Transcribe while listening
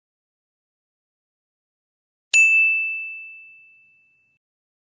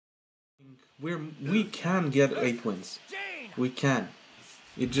we can get 8 wins. We can.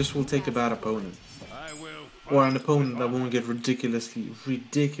 It just will take a bad opponent. Or an opponent that won't get ridiculously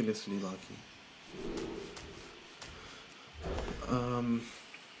lucky.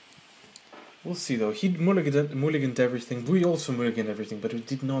 We'll see though. He mulliganed everything. We also mulliganed everything, but we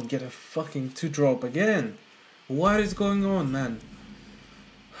did not get a fucking 2-drop again. What is going on, man?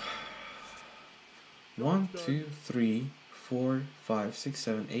 1, 2, 3, 4, 5, 6,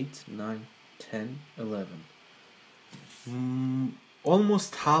 7, 8, 9, 10, 11.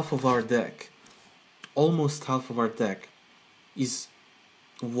 Almost half of our deck is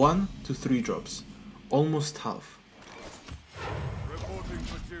 1 to 3 drops. Almost half.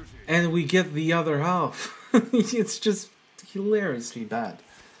 And we get the other half. It's just hilariously bad.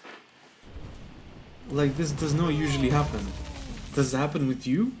 Like, this does not usually happen. Does it happen with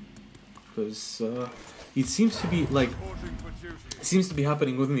you? Because it seems to be like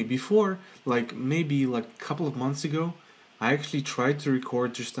happening with me. Before, like maybe like a couple of months ago, I actually tried to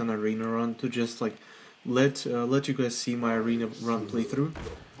record just an arena run to just like let you guys see my arena run playthrough.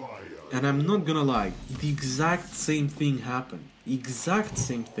 And I'm not gonna lie, the exact same thing happened. Exact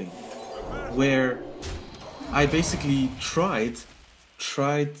same thing. Where I basically tried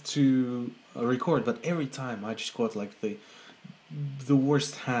to record, but every time I just got like the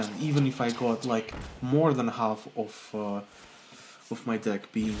worst hand, even if I got like more than half of my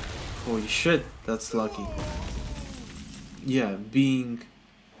deck being, holy shit, that's lucky. Yeah, being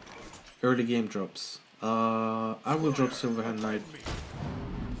early game drops. I will drop Silverhand Knight.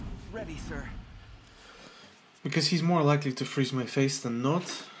 Ready, sir. Because he's more likely to freeze my face than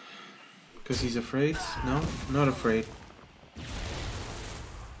not. Because he's afraid. No, not afraid.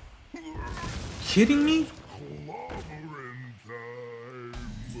 Kidding me?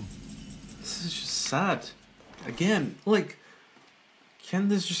 This is just sad. Again, like, can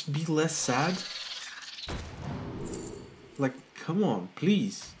this just be less sad? Like, come on,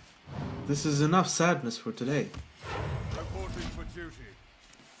 please. This is enough sadness for today. Reporting for duty.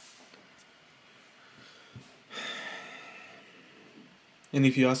 And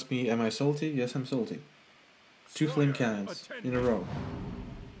if you ask me, am I salty? Yes, I'm salty. 2 flame cannons in a row.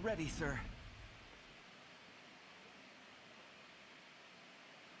 Ready, sir.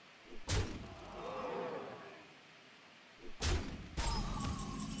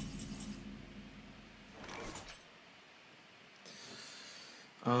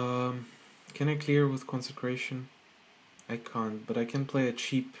 Can I clear with Consecration? I can't, but I can play a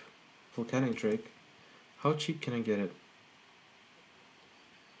cheap Volcanic Drake. How cheap can I get it?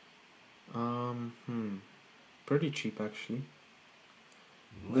 Pretty cheap actually.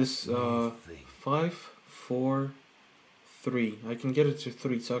 This 5, 4, 3. I can get it to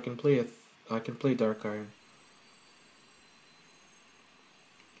 3, so I can play Dark Iron.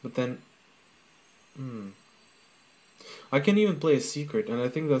 But then, I can even play a Secret, and I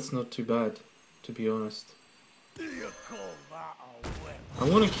think that's not too bad, to be honest. I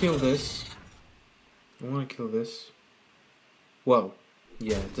want to kill this. Well,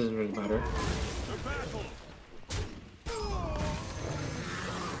 yeah, it doesn't really matter.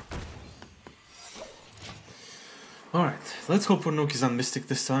 Alright, let's hope for no Kizan Mystic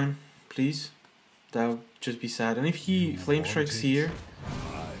this time, please. That would just be sad. And if he Flame Strikes here,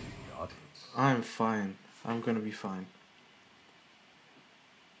 I'm fine. I'm gonna be fine.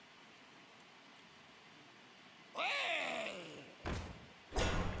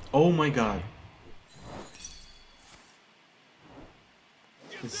 Oh my god.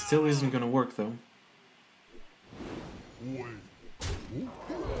 It still isn't gonna work though.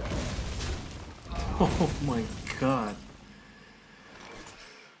 Oh my god.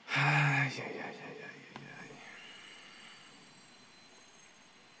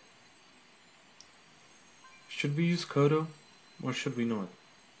 Should we use Kodo? Or should we not?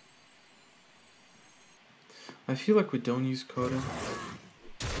 I feel like we don't use Kodo.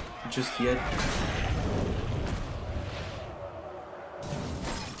 Just yet.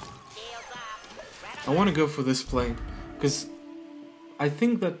 I want to go for this play. Because I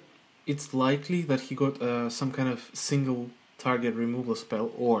think that it's likely that he got some kind of single target removal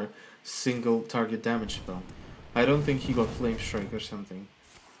spell or single target damage spell. I don't think he got Flame Strike or something.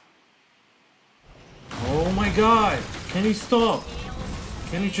 Oh my god! Can he stop?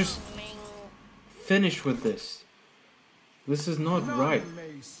 Can he just finish with this? This is not right.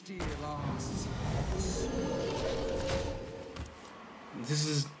 This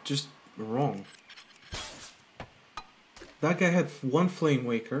is just wrong. That guy had 1 Flame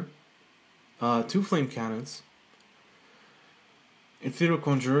Waker, 2 Flame Cannons, Ethereal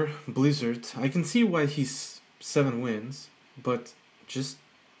Conjurer, Blizzard. I can see why he's 7 wins, but just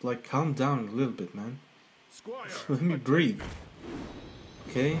like, calm down a little bit, man. Squire. Let me breathe.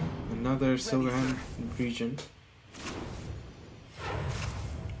 Okay, another Silverhand Regent.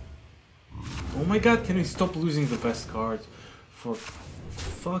 Oh my god, can we stop losing the best cards? For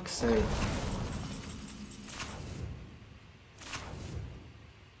fuck's sake.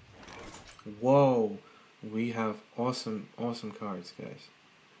 Whoa, we have awesome cards, guys.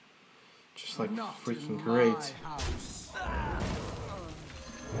 Just like freaking great.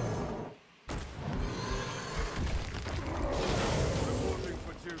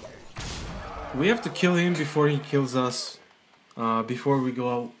 We have to kill him before he kills us. Before we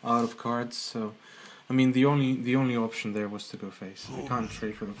go out of cards. So, I mean, the only option there was to go face. I can't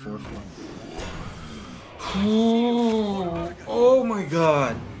trade for the fourth one. Oh my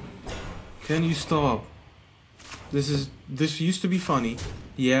god! Can you stop? This used to be funny.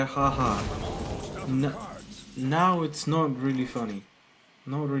 Yeah, haha. Now it's not really funny.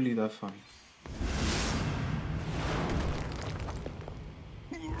 Not really that funny.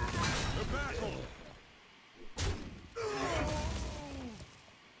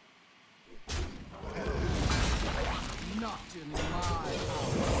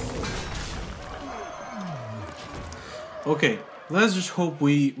 Okay, let's just hope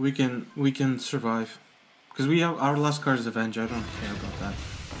we can survive, because we have our last card is Avenge. I don't care about that.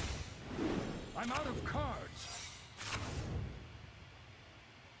 I'm out of cards.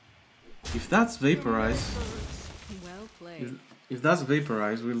 If that's Vaporize, Well played. if that's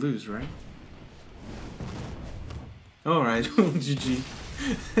Vaporize, we lose, right? All right, GG.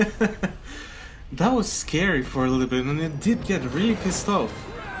 That was scary for a little bit, and it did get really pissed off.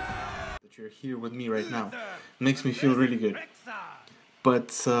 That you're here with me right now makes me feel really good.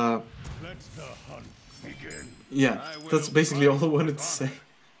 But yeah, that's basically all I wanted to say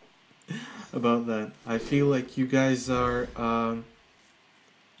about that. I feel like you guys are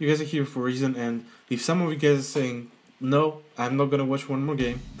here for a reason, and if some of you guys are saying no, I'm not gonna watch one more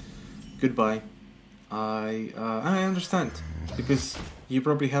game, goodbye. I understand, because you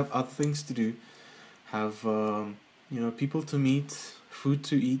probably have other things to do, have you know, people to meet, food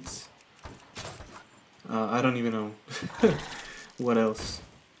to eat. I don't even know what else.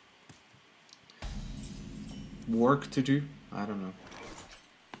 Work to do? I don't know.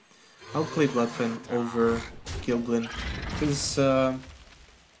 I'll play Bloodfen over Gilblin, because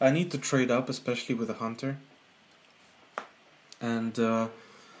I need to trade up, especially with a hunter, and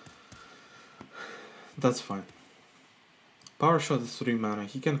that's fine. Power Shot is 3 mana.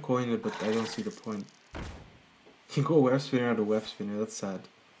 He can coin it, but I don't see the point. He can go Web Spinner out of Web Spinner. That's sad.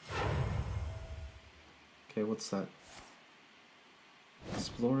 Okay, what's that?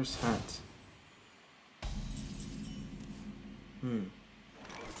 Explorer's Hat.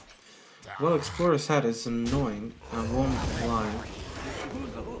 Well, Explorer's Hat is annoying. I won't lie.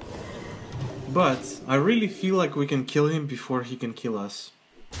 But I really feel like we can kill him before he can kill us.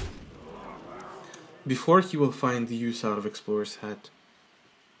 Before he will find the use out of Explorer's Hat.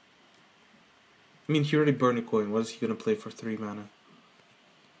 I mean, he already burned a coin. What is he gonna play for 3 mana?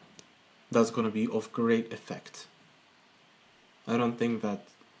 That's gonna be of great effect. I don't think that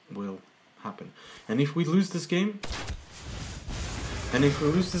will happen. And if we lose this game,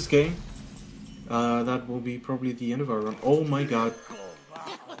 that will be probably the end of our run. Oh my god.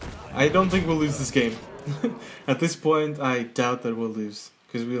 I don't think we'll lose this game. At this point, I doubt that we'll lose,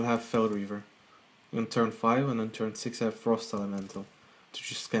 because we'll have Fel Reaver on turn 5, and on turn 6 I have Frost Elemental to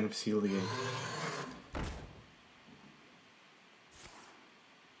just kind of seal the game.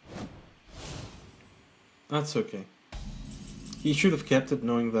 That's okay. He should have kept it,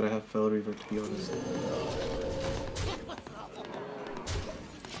 knowing that I have Fel Reaver, to be honest.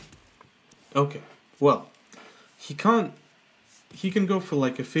 Okay, well, he can go for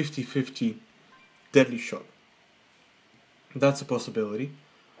like a 50-50 deadly shot. That's a possibility.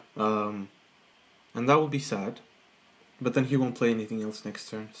 And that will be sad, but then he won't play anything else next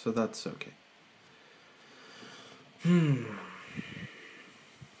turn, so that's okay.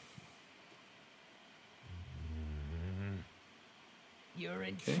 You're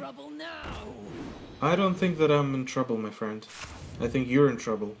in trouble now. I don't think that I'm in trouble, my friend. I think you're in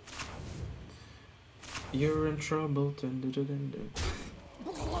trouble. You're in trouble. Dun, dun, dun, dun, dun.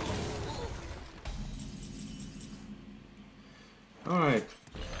 Alright.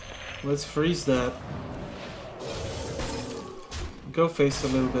 Let's freeze that. Go face a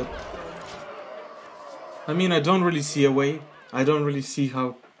little bit. I mean, I don't really see a way. I don't really see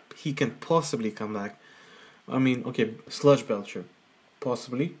how he can possibly come back. I mean, okay, Sludge Belcher.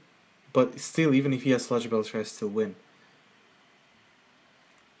 Possibly. But still, even if he has Sludge Belcher, I still win.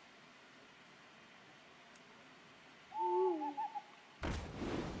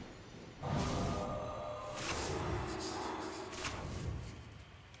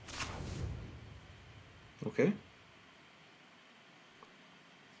 Okay.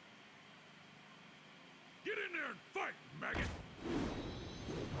 Get in there and fight, maggot!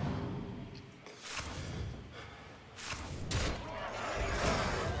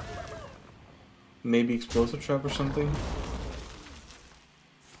 Maybe explosive trap or something.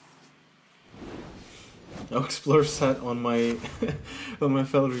 Oh, explorer set on my on my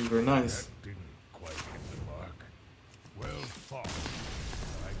fellow reaver. Nice. That didn't quite hit the mark. Well fought.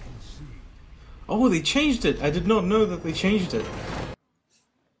 I can see. Oh, they changed it. I did not know that they changed it.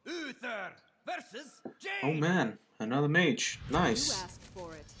 Uther versus James. Oh man, another mage. You Nice. asked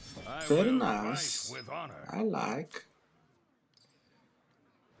for it. I Very will nice. fight with honor. I like.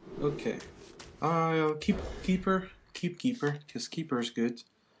 Okay. I'll keep keeper. Keep keeper, because keeper is good.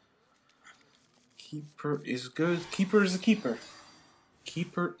 Keeper is good. Keeper is a keeper.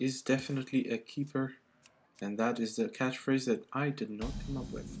 Keeper is definitely a keeper. And that is the catchphrase that I did not come up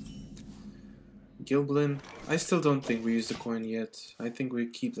with. Gilblin. I still don't think we use the coin yet. I think we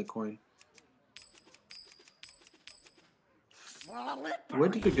keep the coin. Where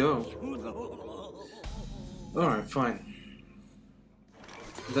did it go? Alright, fine.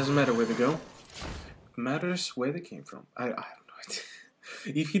 It doesn't matter where they go. It matters where they came from. I have no idea.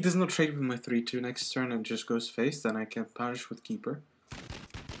 If he does not trade with my 3-2 next turn and just goes face, then I can punish with keeper.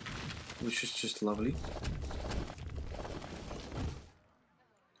 Which is just lovely.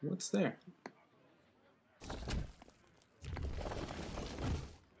 What's there?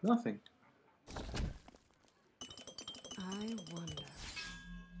 Nothing. I wonder.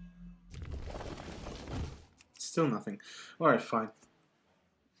 Still nothing. Alright, fine.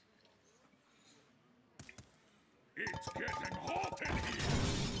 It's getting hot in here.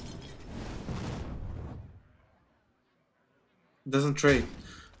 Doesn't trade.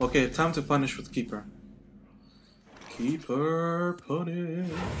 Okay, time to punish with keeper. Keeper, punish.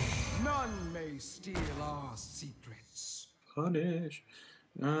 None may steal our secrets. Punish.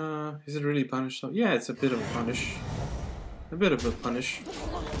 Is it really punish? Yeah, it's a bit of a punish. A bit of a punish.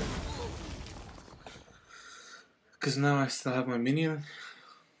 Because now I still have my minion.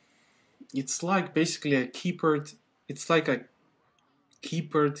 It's like basically I keepered. It's like I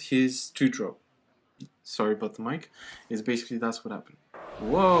keepered his 2-drop. Sorry about the mic. It's basically that's what happened.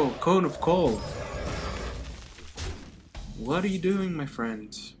 Whoa, Cone of Cold. What are you doing, my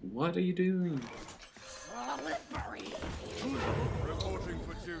friend? What are you doing? Reporting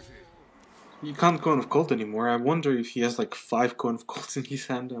for duty. You can't Cone of Cold anymore. I wonder if he has like 5 Cone of Colds in his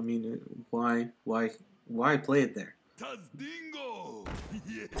hand. I mean, why play it there? Tazdingo!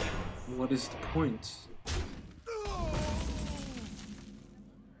 What is the point?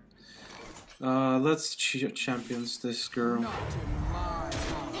 Let's champions this girl. Not in my house.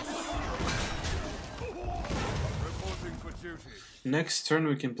 Reporting for duty. Next turn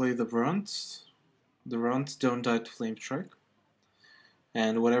we can play the Brunt. The Brunt don't die to Flame Strike.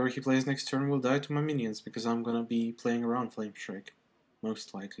 And whatever he plays next turn will die to my minions, because I'm gonna be playing around Flame Strike.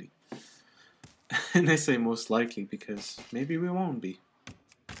 Most likely. And I say most likely because maybe we won't be.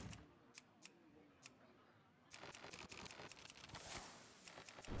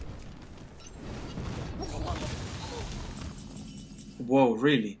 Whoa,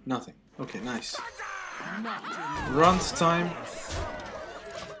 really? Nothing. Okay, nice. Runs time.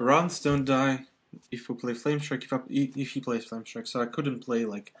 Runs don't die if we play Flame Strike, if he plays Flame Strike. So I couldn't play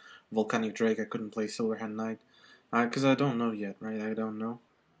like Volcanic Drake, I couldn't play Silverhand Knight. Because I don't know yet, right? I don't know.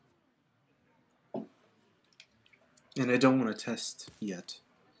 And I don't want to test yet.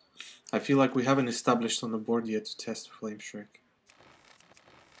 I feel like we haven't established on the board yet to test Flame Strike.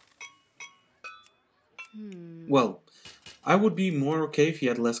 Well, I would be more okay if he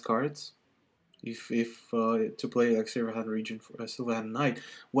had less cards. If to play like Silverhand Region for Silverhand Knight.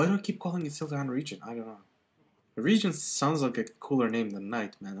 Why do I keep calling it Silverhand Region? I don't know. Region sounds like a cooler name than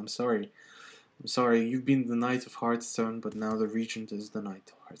Knight, man. I'm sorry. I'm sorry. You've been the Knight of Hearthstone, but now the Regent is the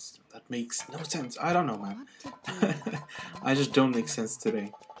Knight of Hearthstone. That makes no sense. I don't know, man. I just don't make sense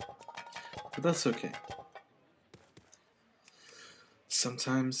today. But that's okay.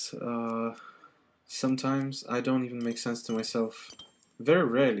 Sometimes I don't even make sense to myself. Very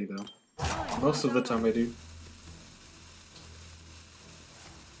rarely, though. Most of the time I do.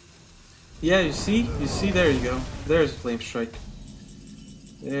 Yeah, you see, there you go. There's a Flame Strike.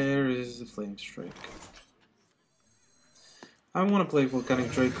 There is the Flame Strike. I want to play Volcanic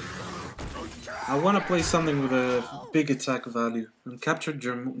Drake. I want to play something with a big attack value. And capture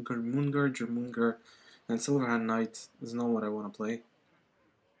Jormungar, and Silverhand Knight is not what I want to play.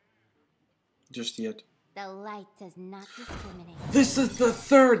 Just yet. The light does not discriminate. This is the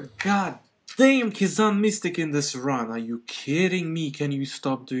third god Damn, Kizan Mystic in this run. Are you kidding me? Can you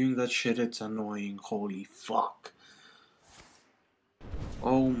stop doing that shit? It's annoying. Holy fuck.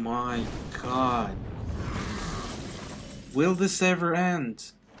 Oh my god. Will this ever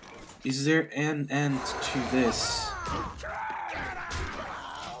end? Is there an end to this?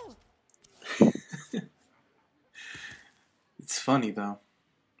 It's funny though.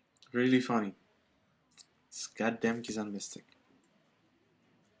 Really funny. It's goddamn Kizan Mystic.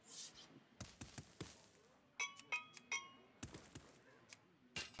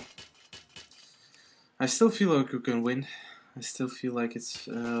 I still feel like we can win. I still feel like it's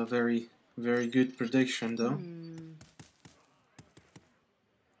a very, very good prediction though.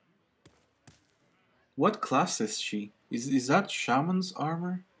 What class is she? Is that Shaman's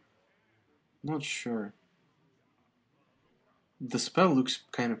armor? Not sure. The spell looks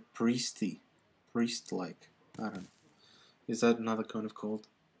kind of priesty. Priest-like. I don't know. Is that another kind of cold?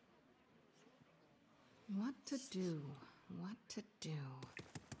 What to do? What to do?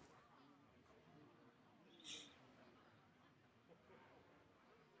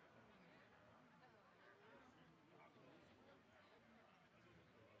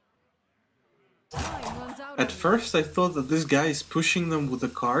 At first I thought that this guy is pushing them with a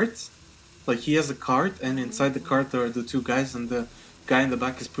cart. Like he has a cart and inside the cart there are the two guys and the guy in the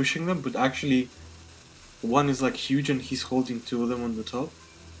back is pushing them, but actually one is like huge and he's holding two of them on the top.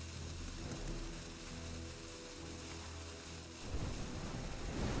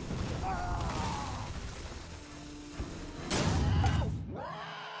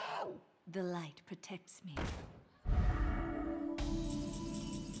 The light protects me.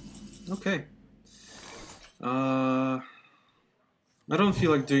 Okay. I don't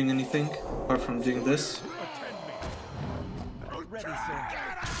feel like doing anything apart from doing this.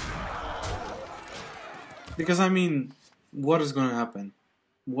 Because I mean, what is gonna happen?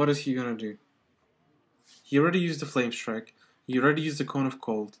 What is he gonna do? He already used the flame strike. He already used the cone of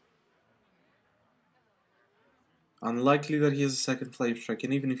cold. Unlikely that he has a second flame strike,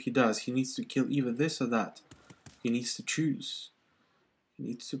 and even if he does, he needs to kill either this or that. He needs to choose. He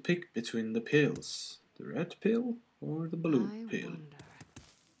needs to pick between the pills. The red pill or the blue pill.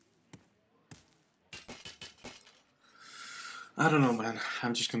 I don't know, man.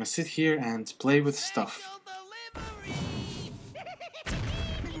 I'm just gonna sit here and play with stuff.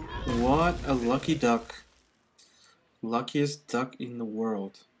 What a lucky duck. Luckiest duck in the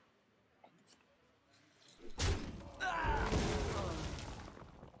world.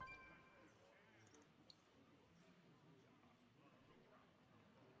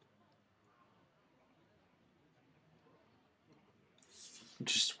 I'm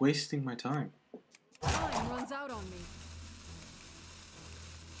just wasting my time. Time runs out on me.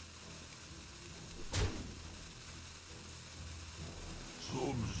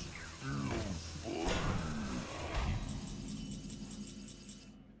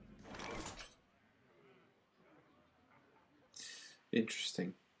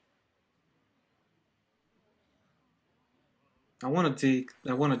 Interesting. I want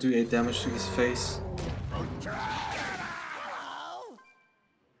to do 8 damage to his face.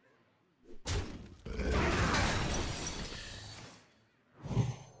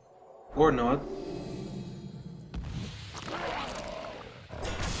 Or not.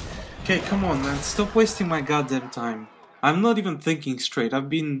 Okay, come on, man. Stop wasting my goddamn time. I'm not even thinking straight. I've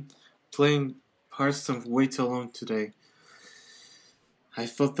been playing Hearthstone way too long today. I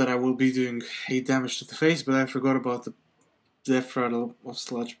thought that I will be doing 8 damage to the face, but I forgot about the death rattle of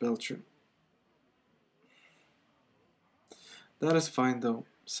Sludge Belcher. That is fine though.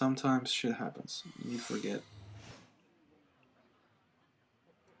 Sometimes shit happens. You forget.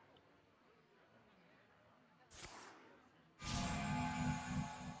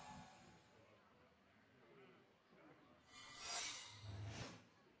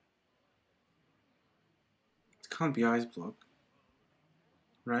 It can't be ice block.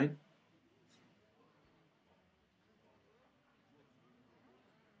 Right?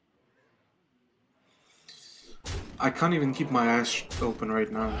 I can't even keep my eyes open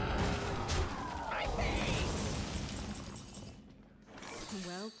right now.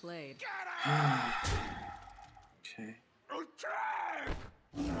 Well played. Okay.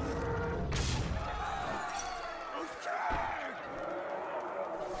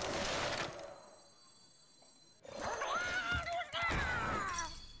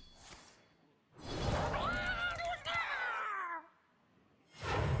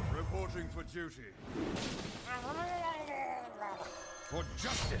 Reporting for duty. For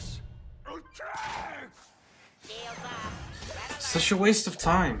justice. Such a waste of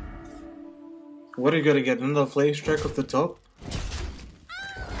time. What are you gonna get? Another flame strike off the top?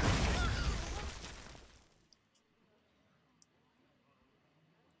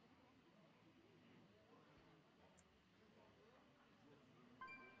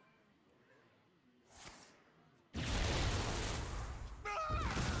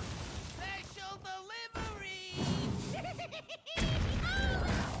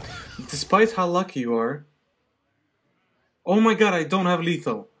 despite how lucky you are... Oh my god, I don't have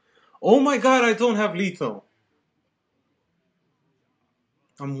lethal. Oh my god, I don't have lethal.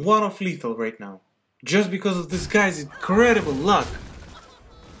 I'm one off lethal right now. Just because of this guy's incredible luck.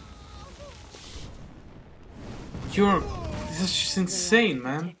 This is just insane,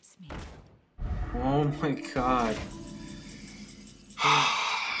 man. Oh my god.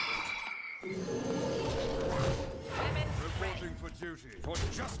 Reporting for duty. For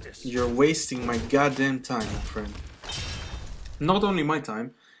justice. You're wasting my goddamn time, my friend. Not only my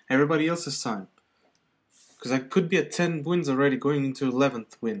time, everybody else's time. Because I could be at 10 wins already, going into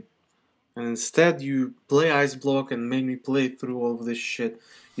 11th win. And instead you play Ice Block and make me play through all of this shit.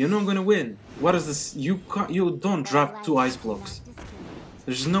 You're not gonna win. What is this? You don't draft 2 Ice Blocks.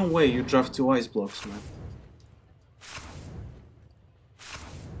 There's no way you draft 2 Ice Blocks, man.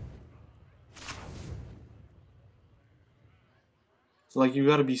 It's like you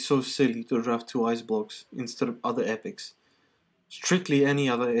gotta be so silly to draft 2 Ice Blocks instead of other epics. Strictly any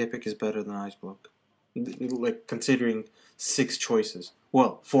other epic is better than Ice Block. Like, considering 6 choices.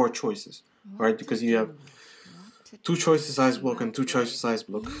 Well, 4 choices. Right? Because you have 2 choices Ice Block and 2 choices Ice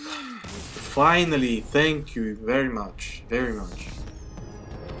Block. Finally! Thank you very much. Very much.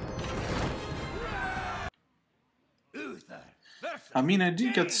 I mean, I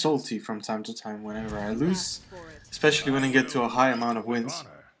do get salty from time to time whenever I lose. Especially when I get to a high amount of wins.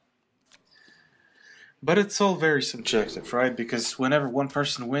 But it's all very subjective, right? Because whenever one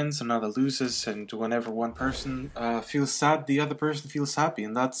person wins, another loses, and whenever one person feels sad, the other person feels happy,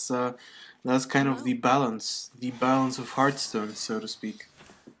 and that's kind of the balance of Hearthstone, so to speak.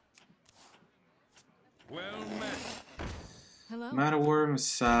 Well met. Hello? Mataworm is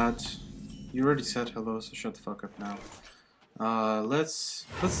sad. You already said hello, so shut the fuck up now. Let's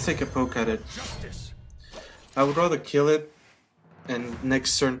take a poke at it. Justice. I would rather kill it, and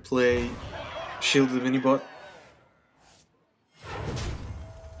next turn play Shield the Minibot.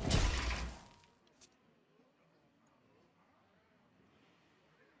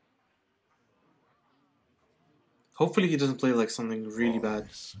 Hopefully he doesn't play like something really bad.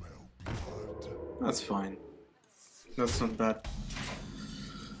 That's fine. That's not bad.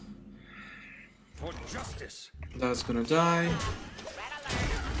 For justice. That's gonna die.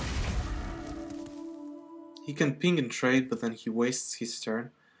 He can ping and trade, but then he wastes his turn.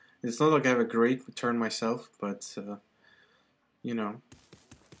 It's not like I have a great turn myself, but, you know,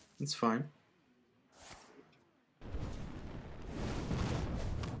 it's fine.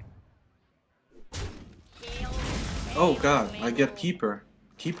 Oh god, I get Keeper.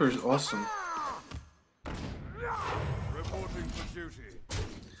 Keeper is awesome. Reporting for duty.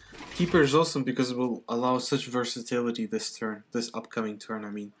 Keeper is awesome because it will allow such versatility this turn, this upcoming turn, I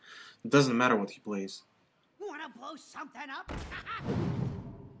mean. It doesn't matter what he plays. Wanna blow something up?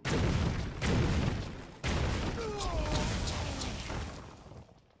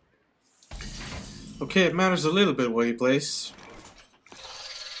 Okay, it matters a little bit what he plays.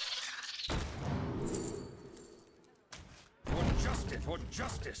 For justice. For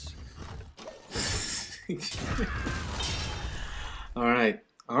justice. Alright,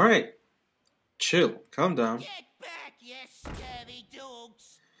 alright. Chill, calm down. Get back, you scurvy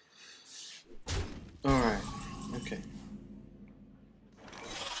dogs! Alright, okay.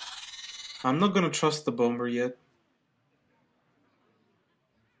 I'm not gonna trust the bomber yet.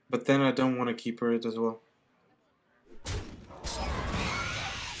 But then I don't want to keep her it as well.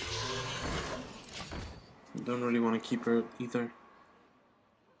 Don't really want to keep her either.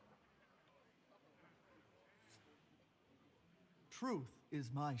 Truth is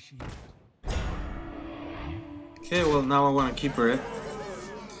my shield. Okay, well now I want to keep her it.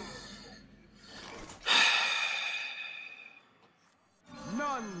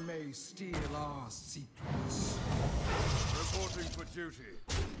 None may steal our secrets. Reporting for duty.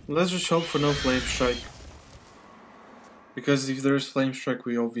 Let's just hope for no Flame Strike. Because if there's Flame Strike,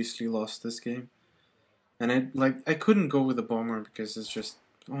 we obviously lost this game. And I couldn't go with the bomber because it's just,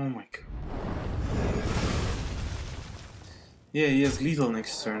 oh my god. Yeah, he has lethal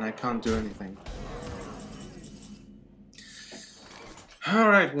next turn. I can't do anything.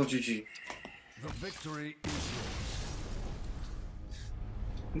 Alright, well, GG. The victory is yours.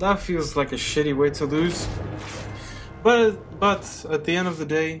 That feels like a shitty way to lose. But at the end of the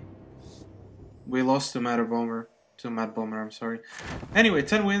day, we lost to Mad Bomber. I'm sorry. Anyway,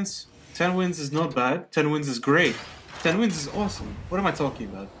 10 wins. 10 wins is not bad. 10 wins is great. 10 wins is awesome. What am I talking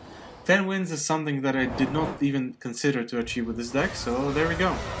about? 10 wins is something that I did not even consider to achieve with this deck, so there we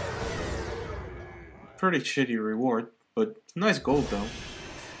go. Pretty shitty reward, but nice gold though.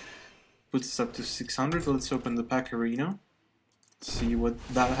 Puts us up to 600. Let's open the pack arena. See what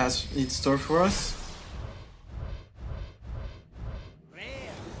that has in store for us.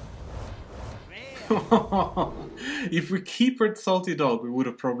 If we keep Red Salty Dog, we would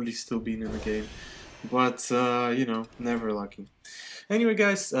have probably still been in the game. But, you know, never lucky. Anyway,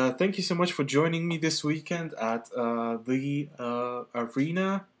 guys, thank you so much for joining me this weekend at the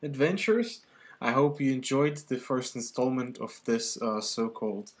Arena Adventures. I hope you enjoyed the first installment of this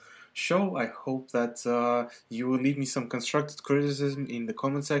so-called show. I hope that you will leave me some constructive criticism in the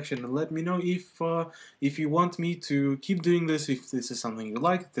comment section and let me know if you want me to keep doing this, if this is something you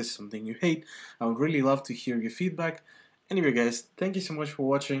like, if this is something you hate. I would really love to hear your feedback. Anyway, guys, thank you so much for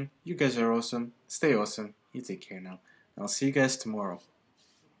watching. You guys are awesome. Stay awesome. You take care now. I'll see you guys tomorrow.